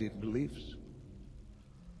misguided beliefs.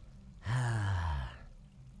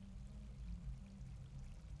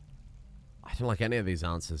 I don't like any of these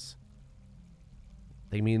answers.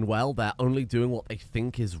 They mean well. They're only doing what they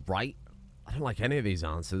think is right. I don't like any of these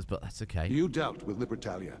answers, but that's okay. You dealt with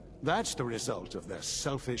Libertalia. That's the result of their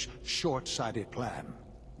selfish, short-sighted plan.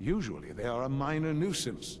 Usually they are a minor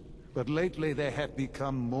nuisance, but lately they have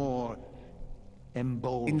become more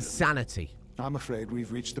emboldened. Insanity. I'm afraid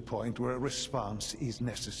we've reached the point where a response is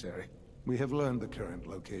necessary. We have learned the current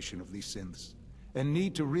location of these synths, and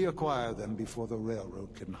need to reacquire them before the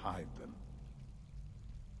Railroad can hide them.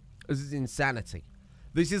 This is insanity.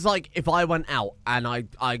 This is like if I went out and I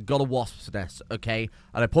got a wasp's nest, okay?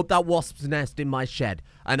 And I put that wasp's nest in my shed.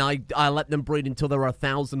 And I let them breed until there were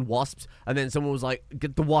 1,000 wasps. And then someone was like,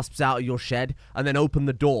 get the wasps out of your shed. And then open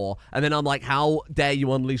the door. And then I'm like, how dare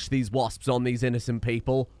you unleash these wasps on these innocent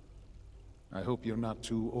people? I hope you're not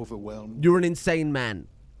too overwhelmed. You're an insane man.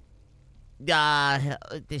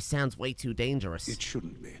 This sounds way too dangerous. It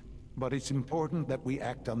shouldn't be. But it's important that we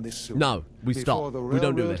act on this soon. No, we stop. We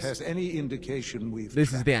don't do this. Has any indication we've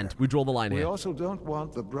This is the end. We draw the line here. We also don't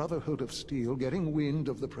want the Brotherhood of Steel getting wind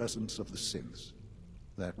of the presence of the synths.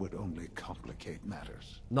 That would only complicate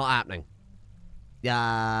matters. Not happening.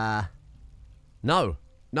 No.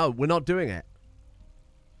 No, we're not doing it.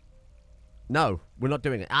 No, we're not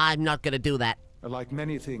doing it. I'm not gonna do that. Like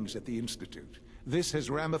many things at the Institute, this has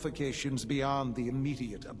ramifications beyond the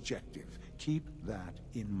immediate objective. Keep that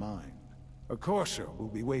in mind. A Courser will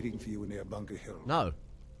be waiting for you near Bunker Hill. No.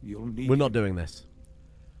 We're not doing this.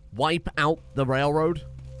 Wipe out the Railroad.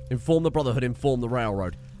 Inform the Brotherhood, inform the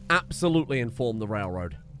Railroad. Absolutely inform the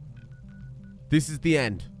Railroad. This is the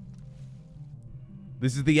end.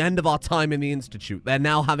 This is the end of our time in the Institute. They're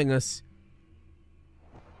now having us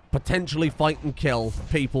potentially fight and kill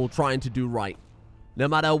people trying to do right. No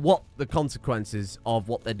matter what the consequences of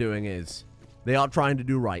what they're doing is. They are trying to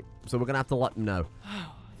do right. So we're going to have to let them know.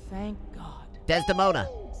 Oh, thank God. Desdemona.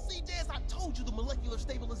 See, Des, I told you the molecular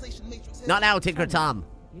stabilization matrix... Not now, Tinker Tom.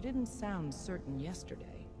 You didn't sound certain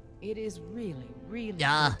yesterday. It is really, really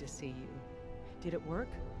good to see you. Did it work?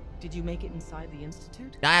 Did you make it inside the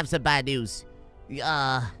Institute? I have some bad news.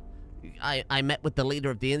 I met with the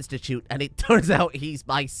leader of the Institute, and it turns out he's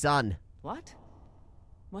my son. What?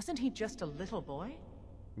 Wasn't he just a little boy?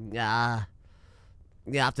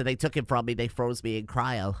 Yeah, after they took him from me, they froze me in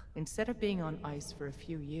cryo. Instead of being on ice for a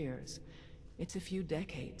few years, it's a few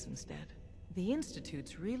decades instead. The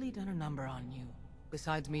Institute's really done a number on you.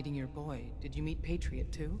 Besides meeting your boy, did you meet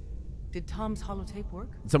Patriot too? Did Tom's holotape work?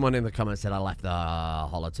 Someone in the comments said I left the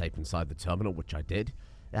holotape inside the terminal, which I did.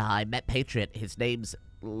 I met Patriot. His name's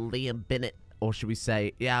Liam Bennett. Or should we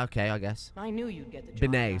say, yeah, okay, I guess. I knew you'd get the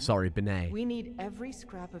job Binet, done. sorry, Binet. We need every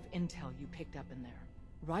scrap of intel you picked up in there.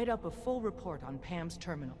 Write up a full report on Pam's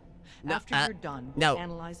terminal. After you're done, we'll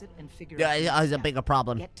analyze it and figure out it's a bigger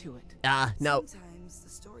problem. Get to it. No. Seems the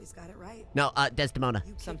story's got it right. No, Desdemona.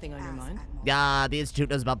 Something on your mind? The Institute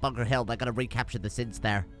knows about Bunker Hill. They're gonna recapture the synths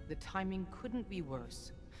there. The timing couldn't be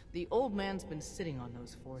worse. The old man's been sitting on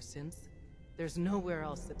those 4 synths. There's nowhere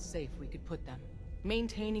else that's safe we could put them.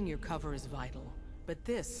 Maintaining your cover is vital. But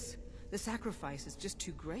the sacrifice is just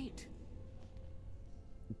too great.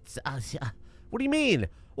 What do you mean?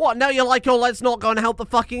 What, now you're like, oh, let's not go and help the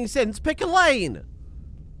fucking synths? Pick a lane!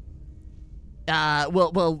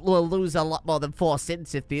 We'll lose a lot more than 4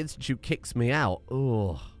 synths if the Institute kicks me out.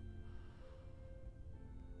 Ugh.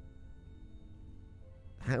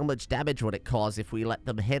 How much damage would it cause if we let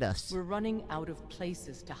them hit us? We're running out of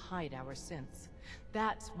places to hide our synths.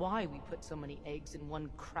 That's why we put so many eggs in one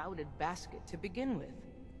crowded basket to begin with.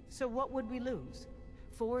 So what would we lose?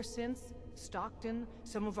 4 synths, Stockton,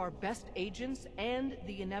 some of our best agents, and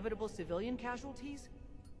the inevitable civilian casualties?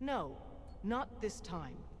 No, not this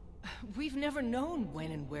time. We've never known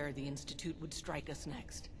when and where the Institute would strike us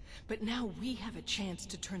next. But now we have a chance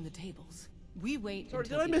to turn the tables. We wait. Sorry,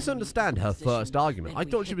 did I misunderstand her first argument? I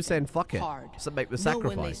thought she was saying fuck it. So make the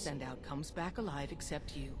sacrifice. No one they send out comes back alive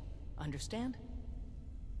except you. Understand?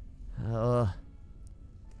 Wouldn't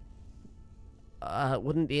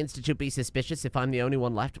the Institute be suspicious if I'm the only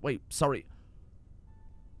one left? Wait, sorry.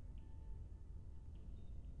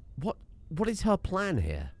 What is her plan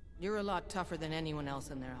here? You're a lot tougher than anyone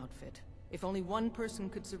else in their outfit. If only one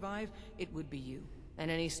person could survive, it would be you.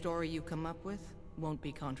 And any story you come up with won't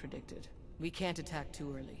be contradicted. We can't attack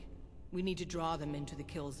too early. We need to draw them into the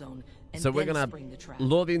kill zone, and so we're then gonna spring the trap.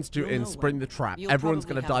 lure the Institute in, spring the trap. Everyone's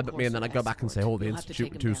gonna die but me, and then I go back and say, oh, the You'll have to Institute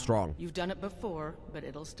take were 'em too down. strong. You've done it before, but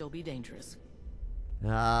it'll still be dangerous.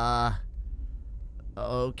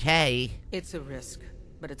 Okay. It's a risk,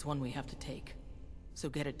 but it's one we have to take. So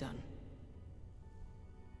get it done.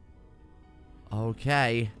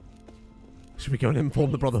 Okay. Should we go and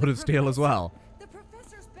inform the Brotherhood of Steel as well? The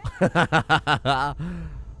professor's back.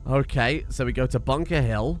 Okay, so we go to Bunker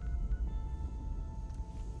Hill.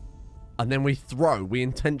 And then we throw. We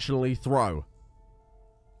intentionally throw.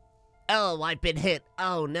 Oh, I've been hit.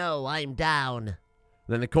 Oh no, I'm down. And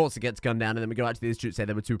then of course it gets gunned down, and then we go out to the Institute and say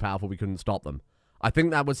they were too powerful, we couldn't stop them. I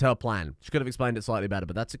think that was her plan. She could have explained it slightly better,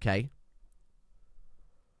 but that's okay.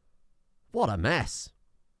 What a mess.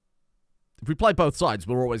 If we play both sides,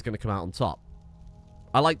 we're always going to come out on top.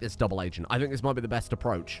 I like this double agent. I think this might be the best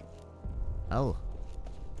approach. Oh.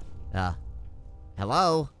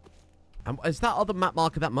 Hello? Is that other map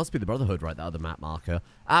marker? That must be the Brotherhood, right? That other map marker.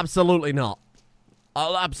 Absolutely not.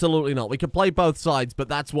 Oh, absolutely not. We can play both sides, but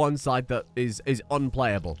that's one side that is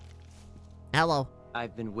unplayable. Hello.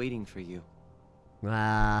 I've been waiting for you.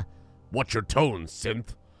 What's your tone,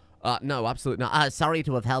 synth? No, absolutely not. Sorry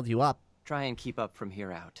to have held you up. Try and keep up from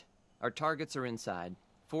here out. Our targets are inside.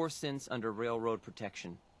 4 synths under railroad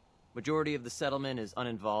protection. Majority of the settlement is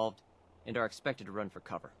uninvolved and are expected to run for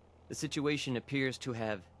cover. The situation appears to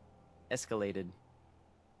have escalated.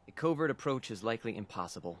 A covert approach is likely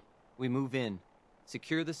impossible. We move in,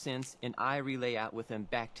 secure the synths, and I relay out with them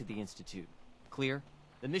back to the Institute. Clear?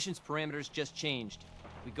 The mission's parameters just changed.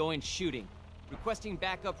 We go in shooting. Requesting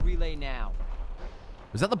backup relay now.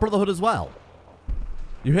 Is that the Brotherhood as well?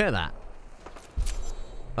 You hear that?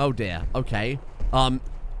 Oh dear. Okay.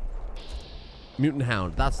 Mutant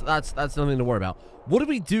Hound. That's nothing to worry about. What do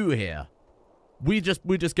we do here? We just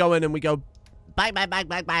go in and we go bang, bang, bang,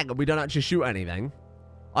 bang, bang, and we don't actually shoot anything.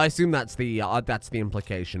 I assume that's the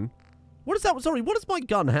implication. What is that? Sorry, what does my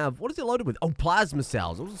gun have? What is it loaded with? Oh, plasma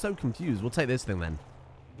cells. I was so confused. We'll take this thing then.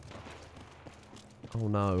 Oh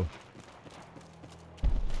no.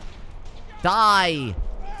 Die!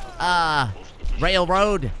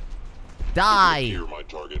 Railroad! Die! Here, my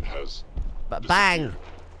target has bang!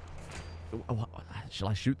 Shall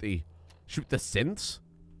I shoot the synths?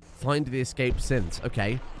 Find the escaped synths.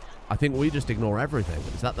 Okay. I think we just ignore everything.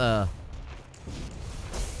 Is that the...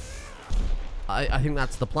 I think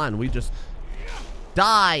that's the plan. We just...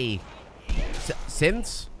 Die!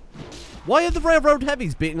 Synths? Why are the railroad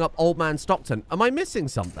heavies beating up Old Man Stockton? Am I missing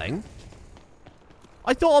something?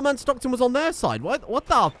 I thought Old Man Stockton was on their side. What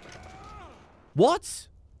the... What?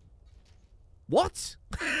 What?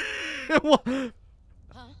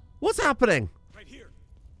 What's happening? Right here.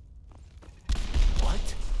 What?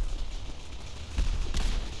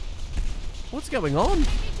 What's going on?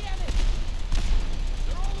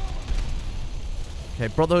 Okay,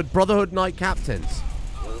 Brotherhood Knight Captains.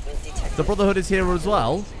 The Brotherhood is here as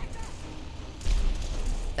well.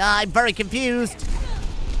 I'm very confused.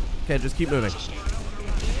 Okay, just keep moving.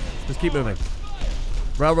 Just keep moving.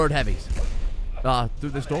 Railroad heavies.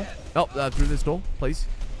 Through this door. Oh, through this door, please.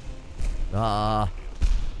 I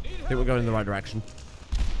think we're going in the right direction.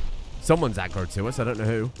 Someone's aggro to us. I don't know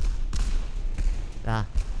who.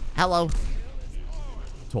 Hello.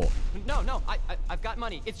 Talk. No, I've got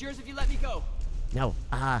money. It's yours if you let me go. No,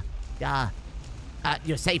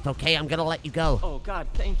 you're safe, okay? I'm gonna let you go. Oh, God,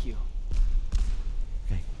 thank you.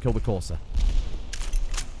 Okay, kill the Corsair.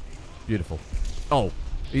 Beautiful. Oh,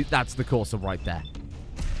 that's the Corsair right there.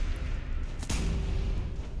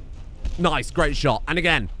 Nice, great shot. And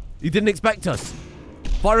again, he didn't expect us.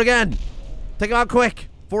 Fire again. Take him out quick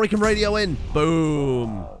before he can radio in.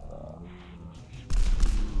 Boom.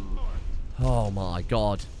 Oh my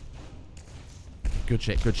god. Good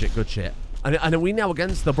shit, good shit, good shit. And are we now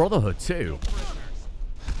against the Brotherhood too?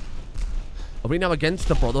 Are we now against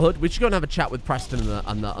the Brotherhood? We should go and have a chat with Preston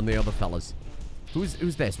and the other fellas. Who's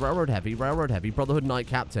this? Railroad Heavy, Brotherhood Knight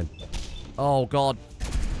Captain. Oh god.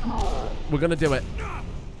 We're gonna do it.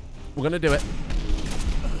 We're gonna do it.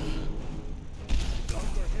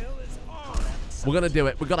 We're gonna do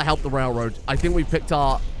it. We've got to help the railroad. I think we've picked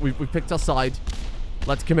our side.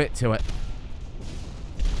 Let's commit to it.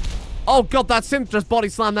 Oh god, that synth just body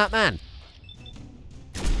slammed that man.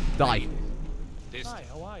 Die. Hi,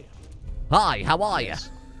 how are you? Hi, how are you?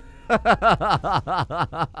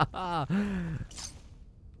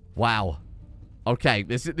 Wow. Okay,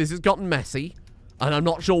 this has gotten messy, and I'm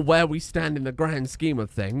not sure where we stand in the grand scheme of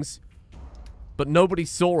things. But nobody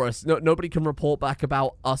saw us. Nobody can report back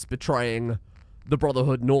about us betraying the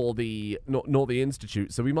Brotherhood nor the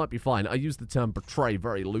Institute, so we might be fine. I use the term betray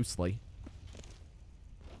very loosely.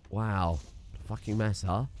 Wow. Fucking mess,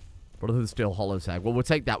 huh? Brotherhood still holotag. Well, we'll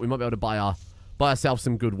take that. We might be able to buy ourselves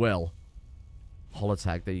some goodwill.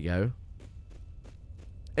 Holotag, there you go.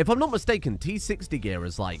 If I'm not mistaken, T60 gear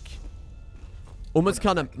is like almost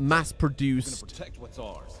kind of mass-produced,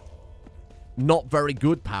 not very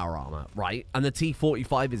good power armor, right? And the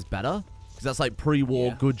T45 is better because that's like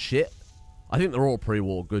pre-war good shit. I think they're all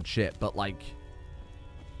pre-war good shit, but like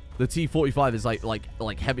the T45 is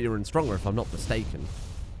like heavier and stronger if I'm not mistaken.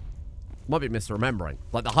 Might be misremembering.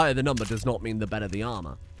 Like the higher the number does not mean the better the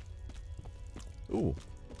armor. Ooh,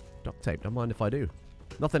 duct tape. Don't mind if I do.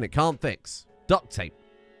 Nothing it can't fix. Duct tape.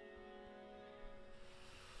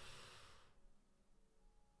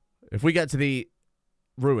 If we get to the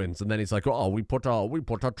ruins and then he's like, oh, we put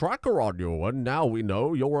a tracker on you and now we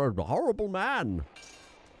know you're a horrible man.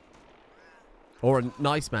 Or a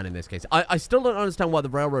nice man in this case. I still don't understand why the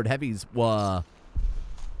Railroad Heavies were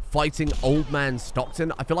fighting Old Man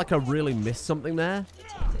Stockton. I feel like I really missed something there.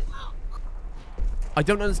 I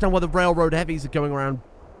don't understand why the Railroad Heavies are going around.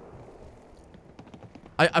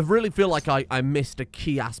 I really feel like I missed a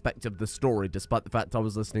key aspect of the story, despite the fact I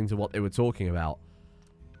was listening to what they were talking about.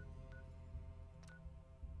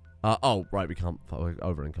 Oh, right, we can't. We're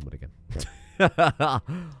over-encumbered again.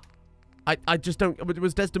 I just don't. It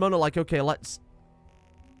was Desdemona like, okay, let's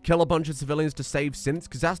kill a bunch of civilians to save synths?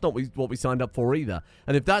 Because that's not what we signed up for either.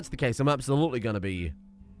 And if that's the case, I'm absolutely going to be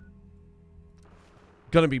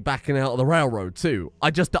backing out of the railroad too.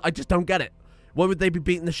 I just don't get it. Why would they be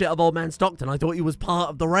beating the shit out of Old Man Stockton? I thought he was part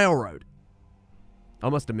of the railroad. I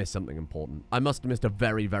must have missed something important. I must have missed a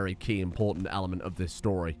very, very key important element of this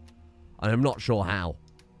story. I am not sure how,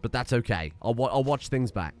 but that's okay. I'll watch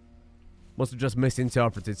things back. Must have just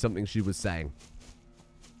misinterpreted something she was saying.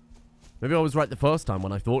 Maybe I was right the first time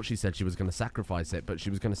when I thought she said she was going to sacrifice it, but she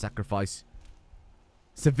was going to sacrifice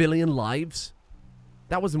civilian lives?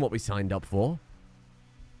 That wasn't what we signed up for.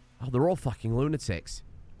 Oh, they're all fucking lunatics.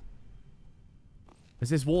 Is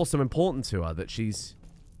this war so important to her that she's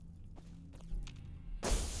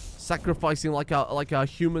sacrificing like a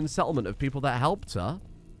human settlement of people that helped her?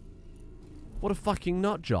 What a fucking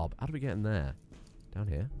nut job. How do we get in there? Down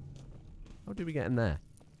here? How do we get in there?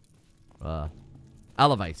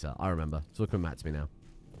 Elevator, I remember. It's looking back to me now.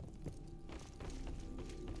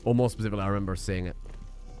 Or more specifically, I remember seeing it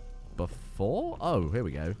before. Oh, here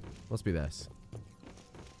we go. Must be this.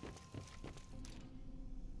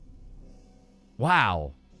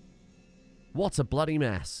 Wow. What a bloody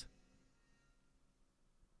mess.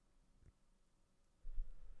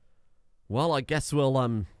 Well, I guess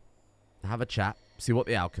we'll have a chat, see what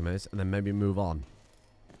the outcome is, and then maybe move on.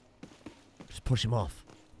 Just push him off.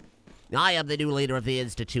 I am the new leader of the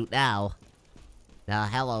Institute now.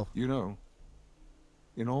 Hello. You know,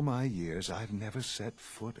 in all my years, I've never set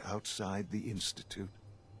foot outside the Institute.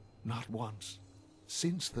 Not once.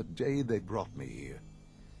 Since the day they brought me here.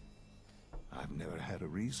 I've never had a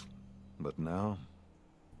reason. But now,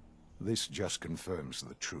 this just confirms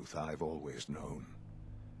the truth I've always known.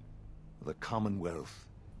 The Commonwealth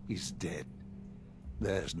is dead.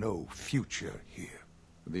 There's no future here.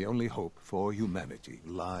 The only hope for humanity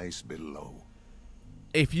lies below.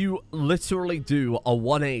 if you literally do a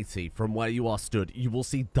 180 from where you are stood, you will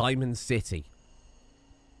see Diamond City.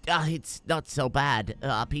 It's not so bad.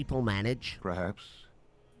 People manage. Perhaps.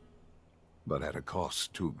 But at a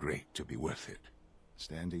cost too great to be worth it.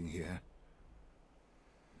 Standing here,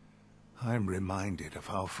 I'm reminded of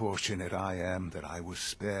how fortunate I am that I was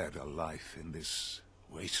spared a life in this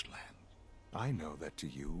wasteland. I know that to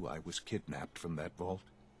you, I was kidnapped from that vault.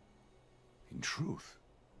 In truth,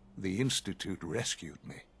 the Institute rescued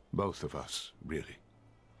me. Both of us, really.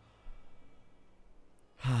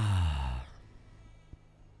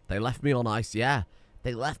 They left me on ice, yeah.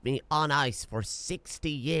 They left me on ice for 60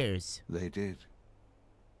 years. They did.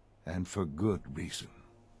 And for good reason.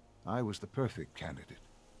 I was the perfect candidate.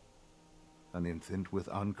 An infant with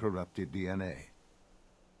uncorrupted DNA.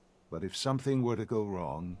 But if something were to go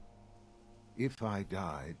wrong, if I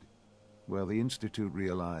died, well, the Institute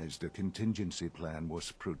realized a contingency plan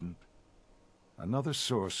was prudent. Another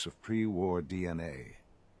source of pre-war DNA,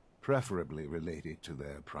 preferably related to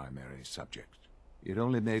their primary subject. It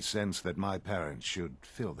only made sense that my parents should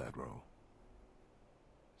fill that role.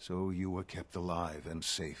 So you were kept alive and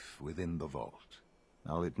safe within the vault.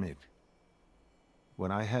 I'll admit,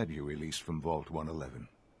 when I had you released from Vault 111,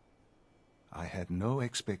 I had no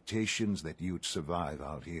expectations that you'd survive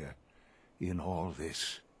out here in all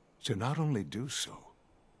this. To not only do so,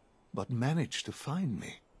 but manage to find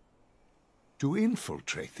me. To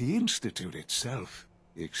infiltrate the Institute itself.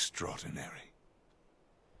 Extraordinary.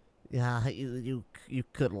 Yeah, you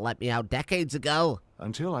could have let me out decades ago.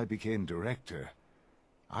 Until I became director,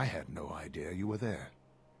 I had no idea you were there.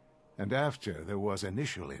 And after, there was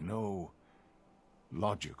initially no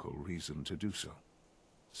logical reason to do so.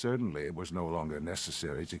 Certainly, it was no longer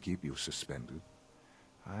necessary to keep you suspended.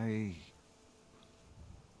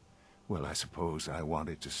 Well, I suppose I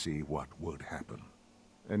wanted to see what would happen.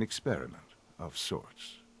 An experiment of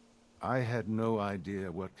sorts. I had no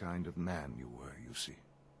idea what kind of man you were, you see.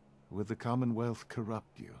 Would the Commonwealth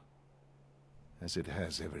corrupt you, as it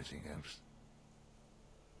has everything else?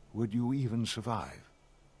 Would you even survive?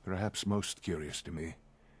 Perhaps most curious to me,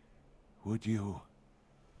 would you,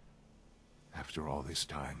 after all this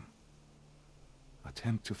time,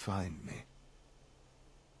 attempt to find me?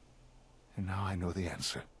 And now I know the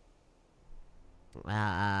answer.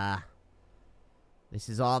 This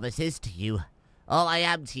is all this is to you. All I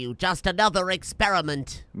am to you, just another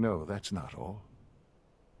experiment. No, that's not all.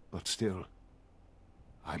 But still,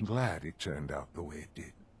 I'm glad it turned out the way it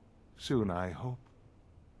did. Soon, I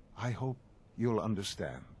hope you'll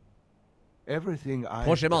understand. Everything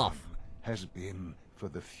I've done has been for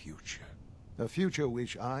the future. A future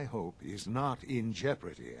which I hope is not in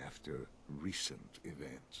jeopardy after recent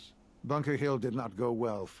events. Bunker Hill did not go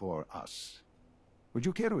well for us. Would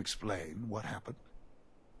you care to explain what happened?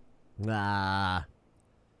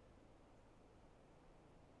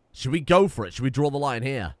 Should we go for it? Should we draw the line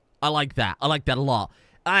here? I like that. I like that a lot.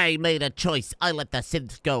 I made a choice. I let the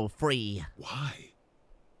synths go free. Why?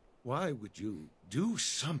 Why would you do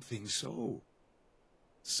something so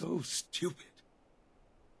stupid?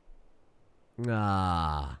 It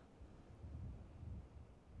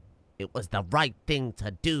was the right thing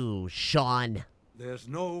to do, Sean. There's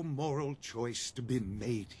no moral choice to be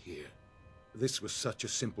made here. This was such a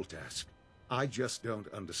simple task. I just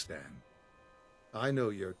don't understand. I know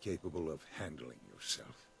you're capable of handling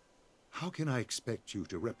yourself. How can I expect you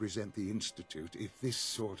to represent the Institute if this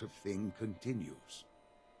sort of thing continues?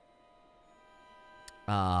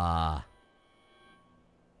 I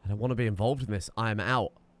don't want to be involved in this. I am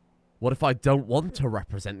out. What if I don't want to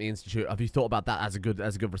represent the Institute? Have you thought about that as a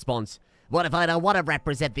good response? What if I don't want to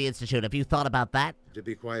represent the Institute? Have you thought about that? To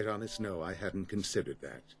be quite honest, no, I hadn't considered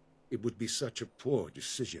that. It would be such a poor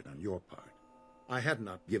decision on your part. I had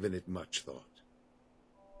not given it much thought.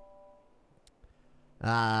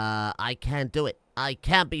 I can't do it. I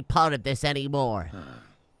can't be part of this anymore.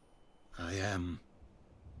 I am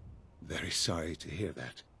very sorry to hear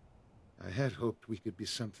that. I had hoped we could be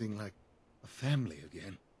something like a family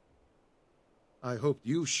again. I hoped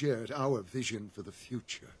you shared our vision for the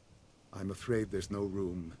future. I'm afraid there's no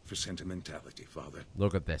room for sentimentality, Father.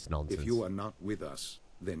 Look at this nonsense. If you are not with us,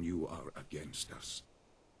 then you are against us.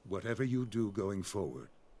 Whatever you do going forward,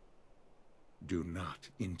 do not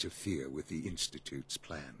interfere with the Institute's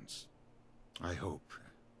plans. I hope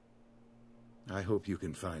you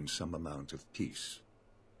can find some amount of peace.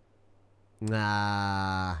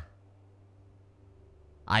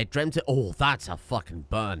 I dreamt of... Oh, that's a fucking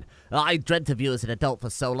burn. I dreamt of you as an adult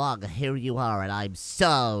for so long. Here you are, and I'm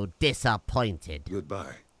so disappointed.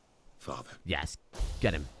 Goodbye, Father. Yes,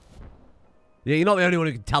 get him. Yeah, you're not the only one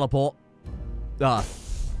who can teleport.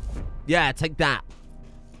 Yeah, take that.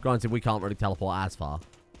 Granted, we can't really teleport as far.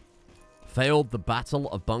 Failed the Battle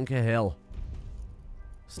of Bunker Hill.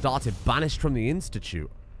 Started banished from the Institute.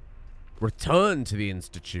 Return to the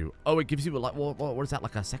Institute. Oh, it gives you, like, what is that,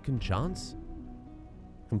 like a second chance?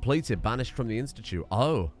 Completed, banished from the Institute.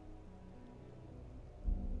 Oh.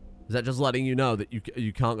 Is that just letting you know that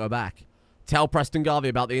you can't go back? Tell Preston Garvey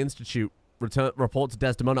about the Institute. Report to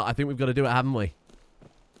Desdemona. I think we've got to do it, haven't we?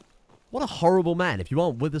 What a horrible man. If you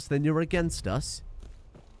aren't with us, then you're against us.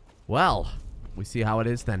 Well, we see how it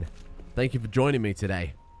is then. Thank you for joining me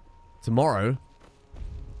today. Tomorrow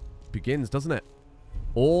begins, doesn't it?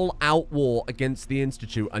 All-out war against the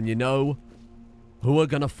Institute. And you know who are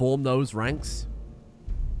going to form those ranks?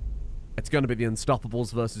 It's going to be the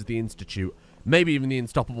Unstoppables versus the Institute. Maybe even the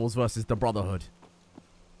Unstoppables versus the Brotherhood.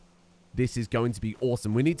 This is going to be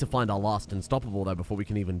awesome. We need to find our last Unstoppable, though, before we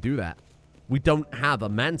can even do that. We don't have a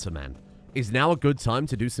man-to-man. Is now a good time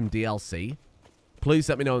to do some DLC? Please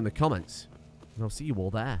let me know in the comments. And I'll see you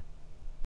all there.